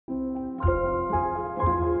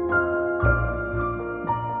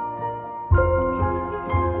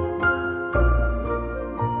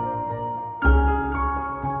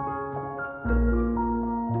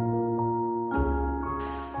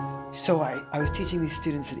So I was teaching these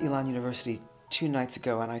students at Elon University 2 nights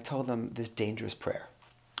ago, and I told them this dangerous prayer.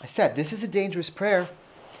 I said, this is a dangerous prayer.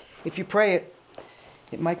 If you pray it,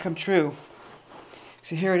 it might come true.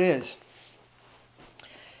 So here it is.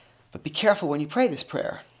 But be careful when you pray this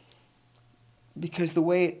prayer, because the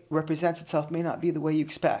way it represents itself may not be the way you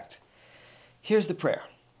expect. Here's the prayer.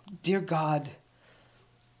 Dear God,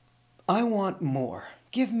 I want more.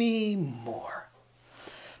 Give me more.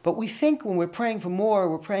 But we think when we're praying for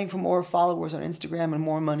more followers on Instagram and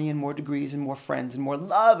more money and more degrees and more friends and more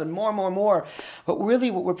love and more. But really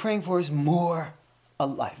what we're praying for is more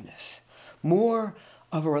aliveness, more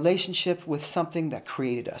of a relationship with something that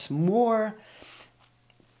created us, more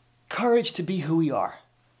courage to be who we are.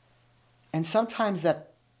 And sometimes that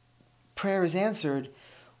prayer is answered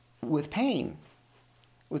with pain,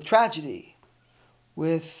 with tragedy,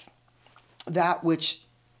 with that which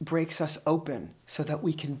breaks us open so that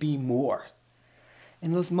we can be more.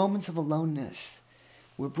 In those moments of aloneness,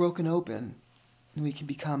 we're broken open and we can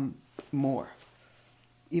become more.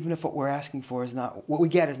 Even if what we're asking for is not, what we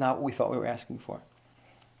get is not what we thought we were asking for.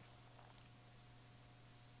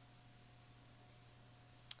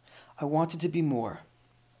 I wanted to be more.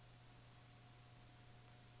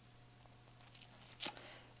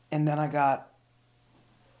 And then I got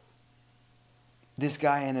this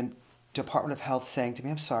guy in a Department of Health saying to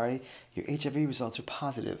me, I'm sorry, your HIV results are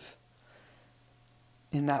positive.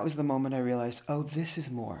 And that was the moment I realized, oh, this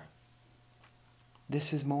is more.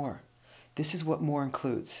 This is more. This is what more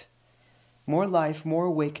includes. More life, more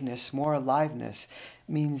awakeness, more aliveness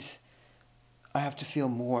means I have to feel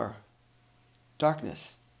more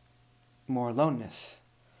darkness, more aloneness.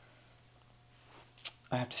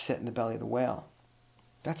 I have to sit in the belly of the whale.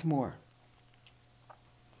 That's more.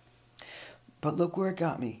 But look where it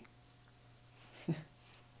got me.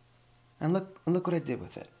 And look what I did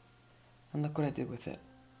with it. And look what I did with it.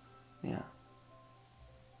 Yeah.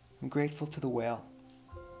 I'm grateful to the whale.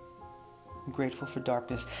 I'm grateful for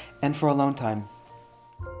darkness and for alone time.